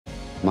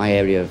My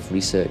area of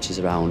research is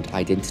around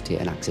identity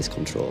and access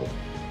control.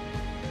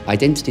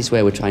 Identity is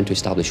where we're trying to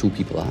establish who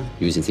people are,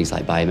 using things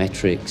like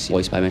biometrics,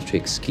 voice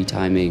biometrics, key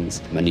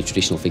timings, and your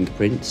traditional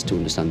fingerprints to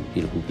understand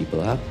who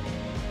people are.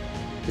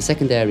 The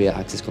second area,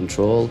 access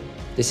control,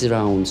 this is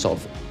around sort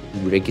of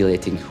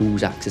regulating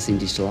who's accessing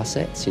digital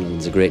assets.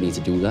 There's a great need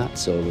to do that,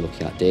 so we're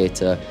looking at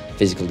data,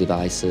 physical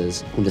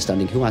devices,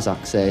 understanding who has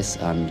access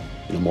and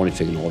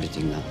monitoring and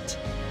auditing that.